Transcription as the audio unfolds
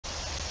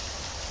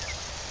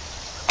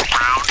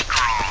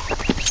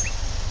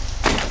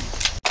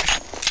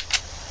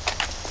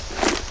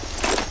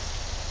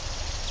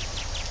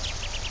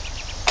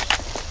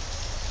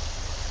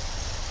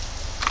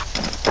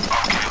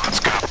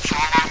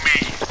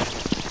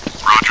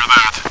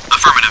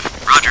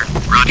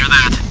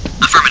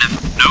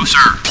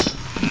sir.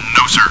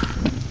 No, sir.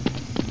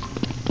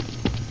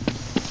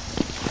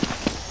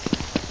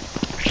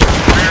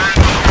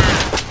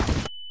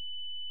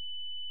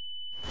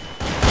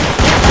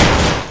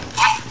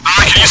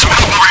 I can use some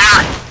help over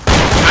here.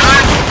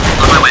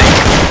 On my way.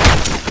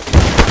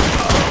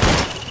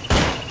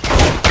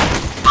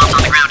 Bomb's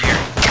on the ground here.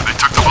 They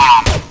took the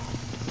bomb.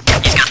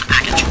 He's got the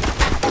package.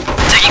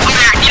 Taking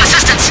fire! Need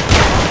assistance!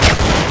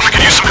 I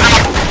can use some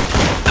help.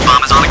 The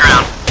bomb is on the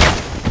ground.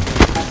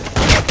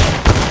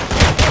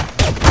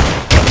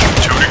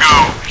 2 to go.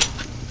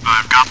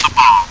 I've got the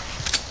bomb.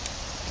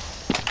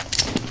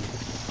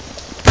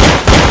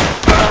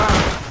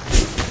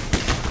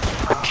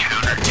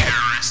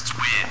 Counter-terrorists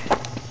win.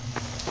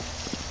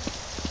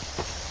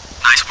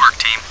 Nice work,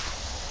 team.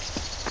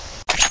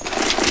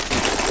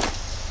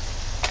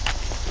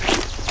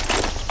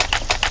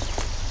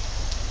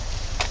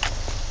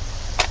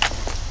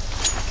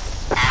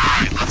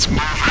 Alright, let's move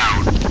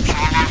out.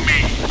 Follow me.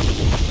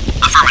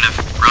 Affirmative.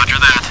 Roger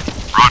that.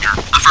 Roger.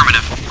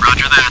 Affirmative.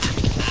 Roger that.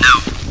 No.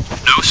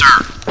 No, sir.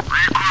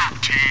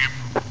 Regroup, team.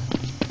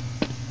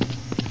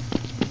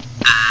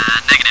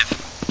 Negative.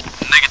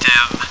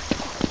 Negative.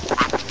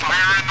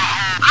 Fire in the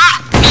hole. Ah!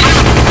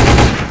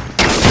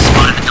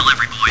 Spotted the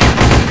delivery boy.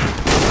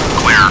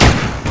 Clear.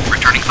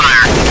 Returning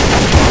fire.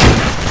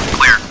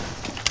 Clear.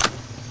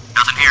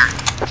 Nothing here.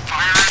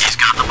 Fire. He's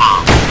got the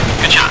bomb.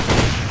 Good shot.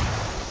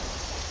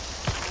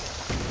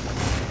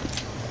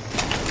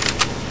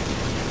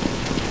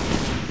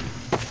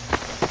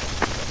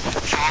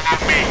 Follow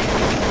me.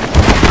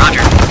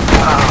 Roger.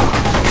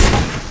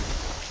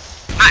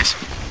 Nice.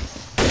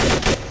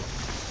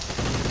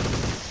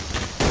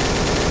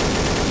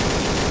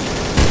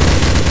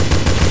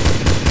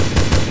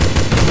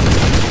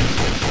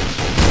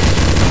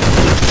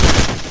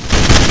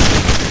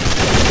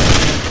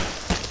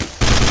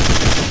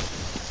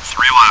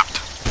 Three left.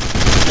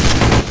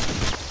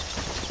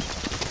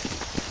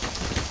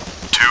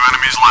 2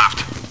 enemies left.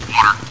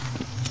 Water.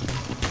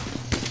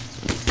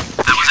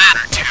 That was it.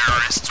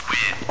 Terrorists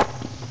win.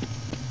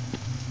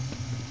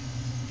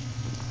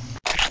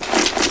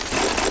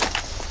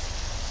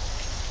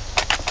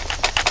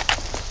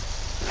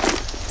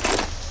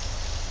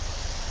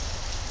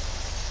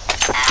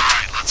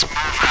 Alright, let's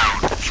move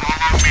out.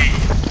 Follow me.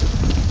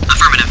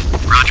 Affirmative.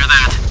 Roger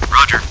that.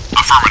 Roger.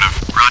 Affirmative.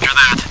 Roger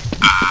that.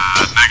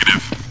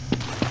 Negative.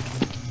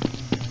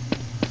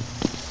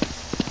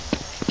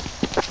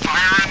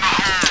 Fire in the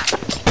hole.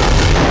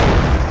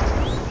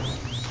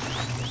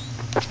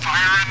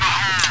 Fire in the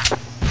hole.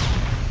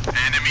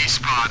 Enemy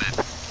spotted.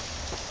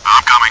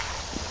 I'm coming.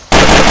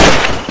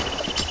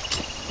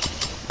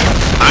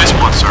 Nice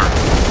one, sir.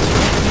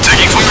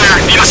 Taking fire.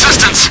 Need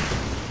assistance.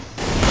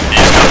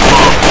 He's got the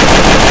bomb.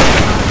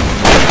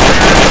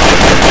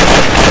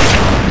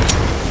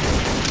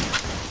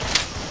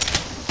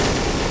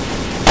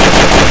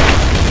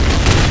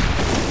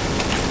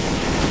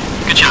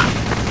 Good job.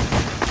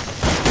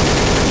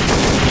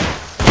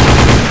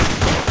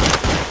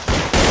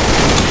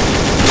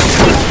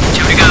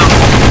 2 to go.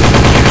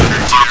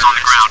 Bomb's on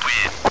the ground.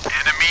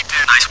 Enemy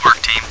dead. Nice work,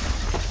 team.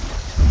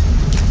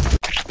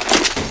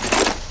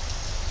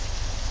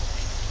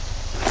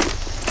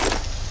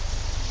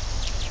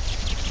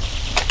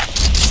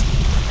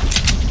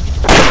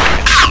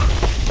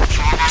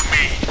 Follow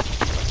me.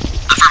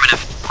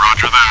 Affirmative.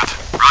 Roger that.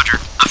 Roger.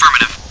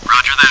 Affirmative.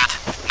 Roger that.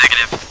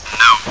 Negative.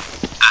 No.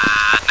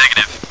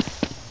 Negative.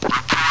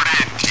 Report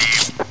in,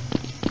 team.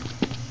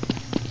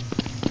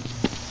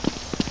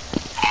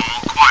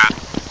 All quiet.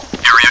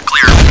 Area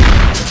clear.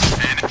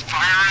 And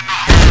fire in the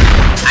hole.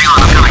 Hang on,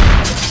 I'm coming.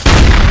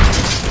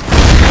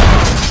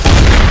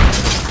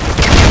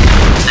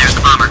 There's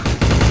the bomber.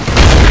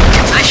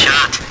 Nice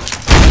shot.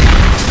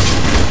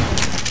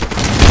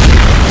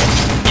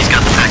 He's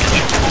got the package.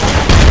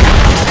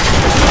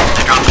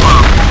 They dropped the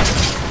bomb.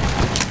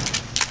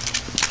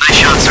 Nice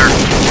shot, sir.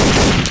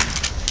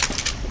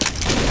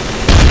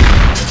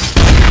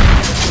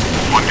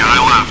 One guy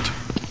left.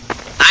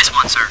 Nice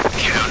one, sir.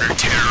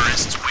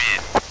 Counter-terrorists win.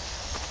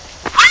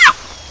 Wow!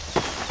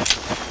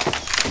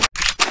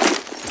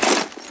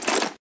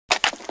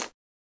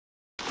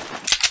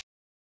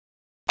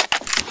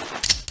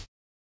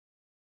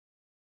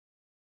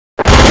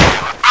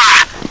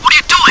 What are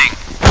you doing?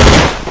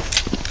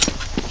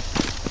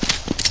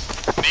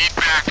 Need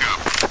backup.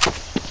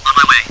 On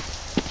my way.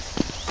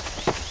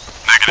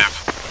 Negative.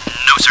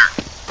 No, sir.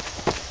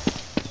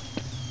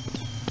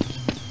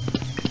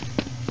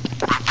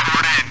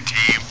 Report in,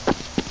 team.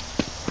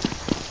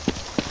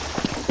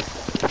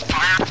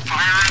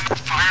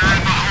 Fire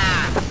in the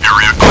hole.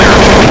 Area clear.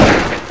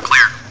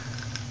 Clear.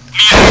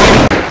 Need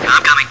help.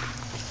 I'm coming.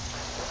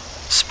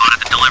 Spotted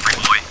the delivery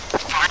boy.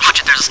 Watch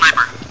it, there's a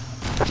sniper.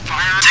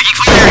 Fire. Taking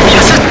fire.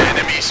 Yes, sir.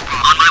 Enemy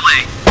spotted. On my way.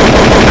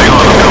 Hang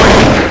on, I'm coming.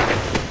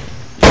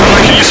 I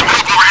can use some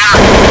help over here.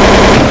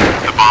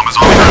 The bomb is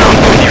on the ground.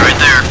 You're right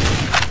there.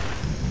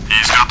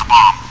 He's got the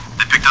bomb.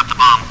 They picked up the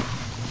bomb.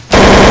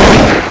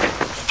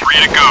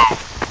 3 to go.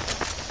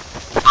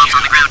 Bomb's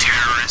on the ground here.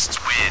 Terrorists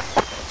win.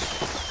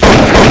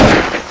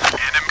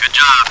 Good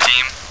job,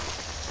 team.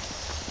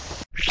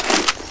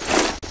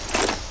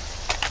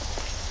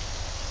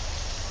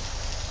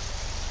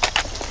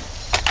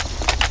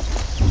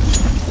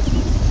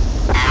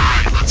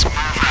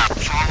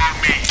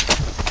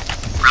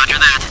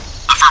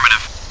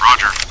 Affirmative.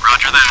 Roger.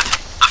 Roger that.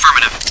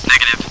 Affirmative.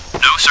 Negative.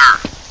 No, sir.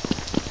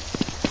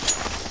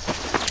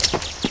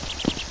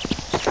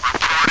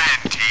 Report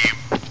in, team.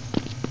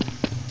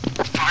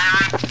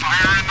 Fire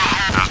in the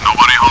hole. There's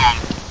nobody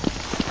home.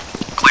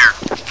 Clear.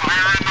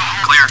 Fire in the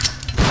hole. Clear.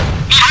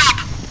 Need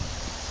help!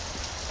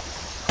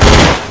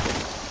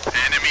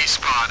 Enemy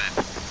spotted.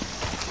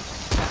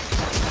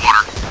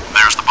 Water.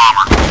 There's the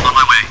bomber. On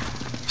my way.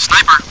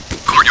 Sniper.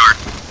 Courtyard.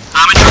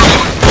 I'm in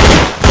trouble.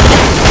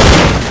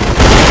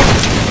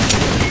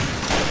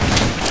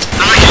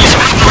 I can use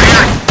some help over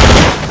here.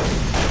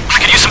 I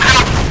can use some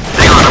help.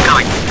 Hang on, I'm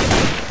coming.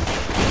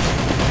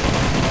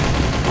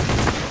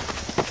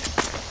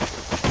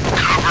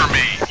 Cover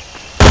me.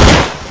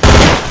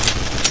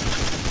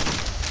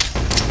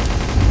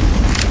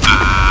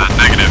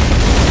 Negative.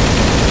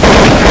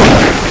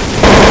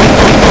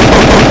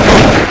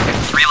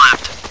 3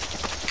 left.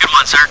 Good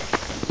one, sir.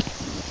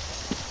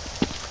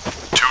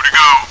 2 to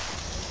go.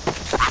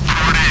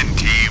 Report in,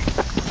 team.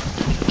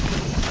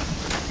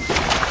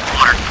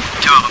 Water.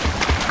 2 of them.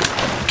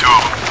 2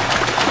 of them.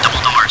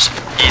 Double doors.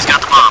 He's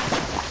got the bomb.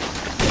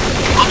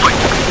 Oh boy.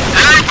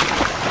 Hey!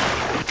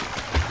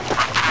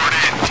 Report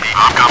in, team.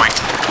 I'm coming.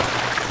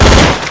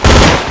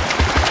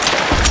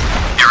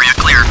 Area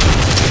clear.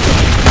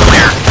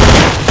 Clear.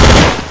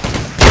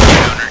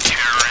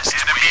 Counter-terrorist.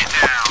 Enemy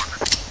down.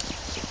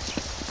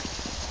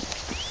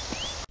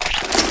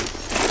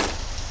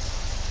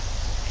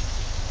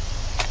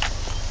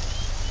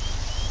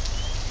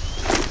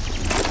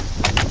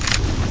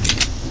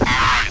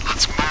 Alright,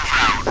 let's move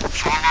out.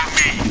 Follow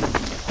me.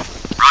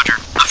 Roger.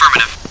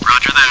 Affirmative.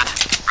 Roger that.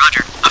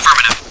 Roger.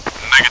 Affirmative.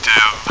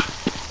 Negative.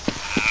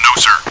 No,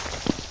 sir.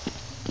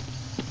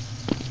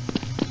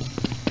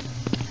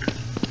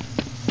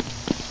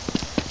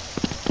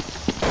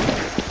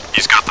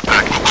 He's got the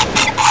package.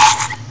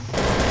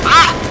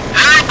 Ah!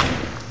 Hey!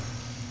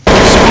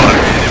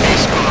 Spotted. Enemy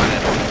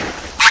spotted.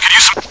 I could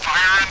use some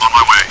fire on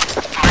my way.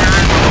 Fire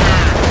in the hole.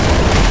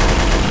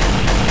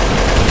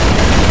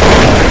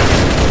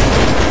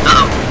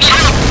 Uh-oh. Need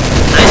help!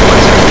 Nice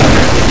one, sir.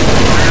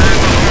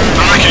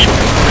 I can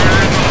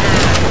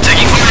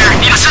Taking fire.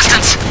 Need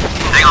assistance.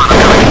 Hang on, I'm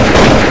coming.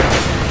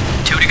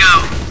 2 to go.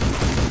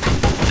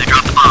 They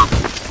dropped the bomb.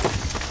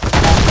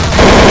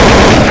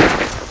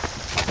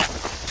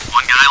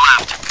 1 guy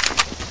left.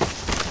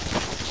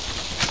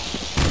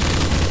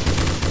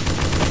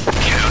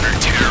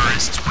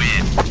 counter-terrorists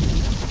win.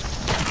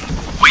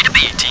 Way to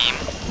be, team.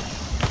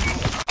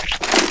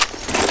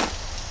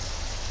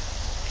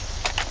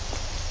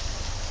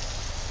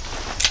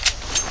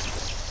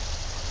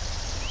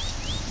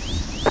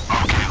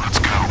 Okay, let's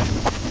go.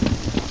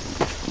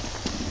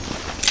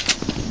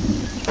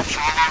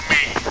 Follow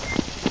me.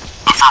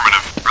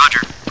 Affirmative.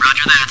 Roger.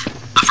 Roger that.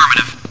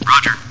 Affirmative.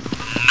 Roger.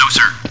 No,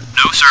 sir.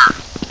 No, sir.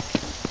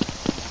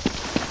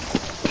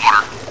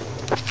 Water.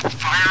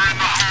 Fire in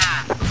the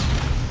hole.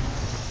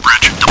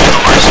 Bridge. Double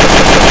doors.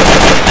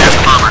 There's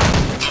the bomber.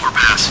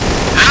 Overpass.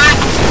 Hey!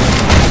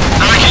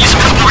 I can use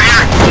some help over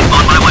here.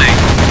 On my way.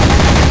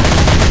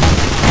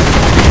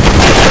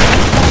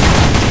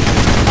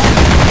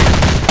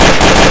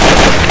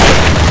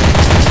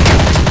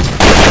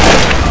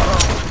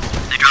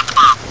 They dropped the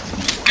bomb.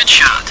 Good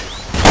shot.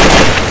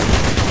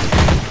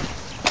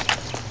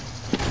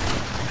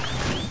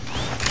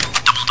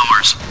 Double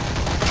doors.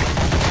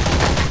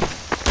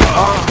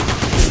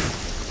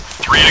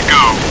 3 to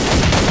go.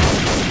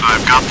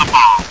 I've got the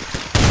bomb.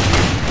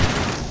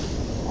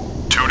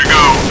 2 to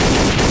go.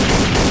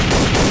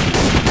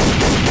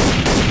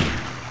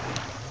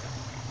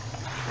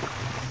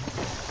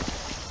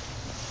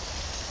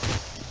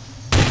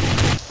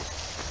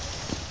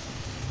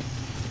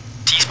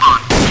 T-spawn.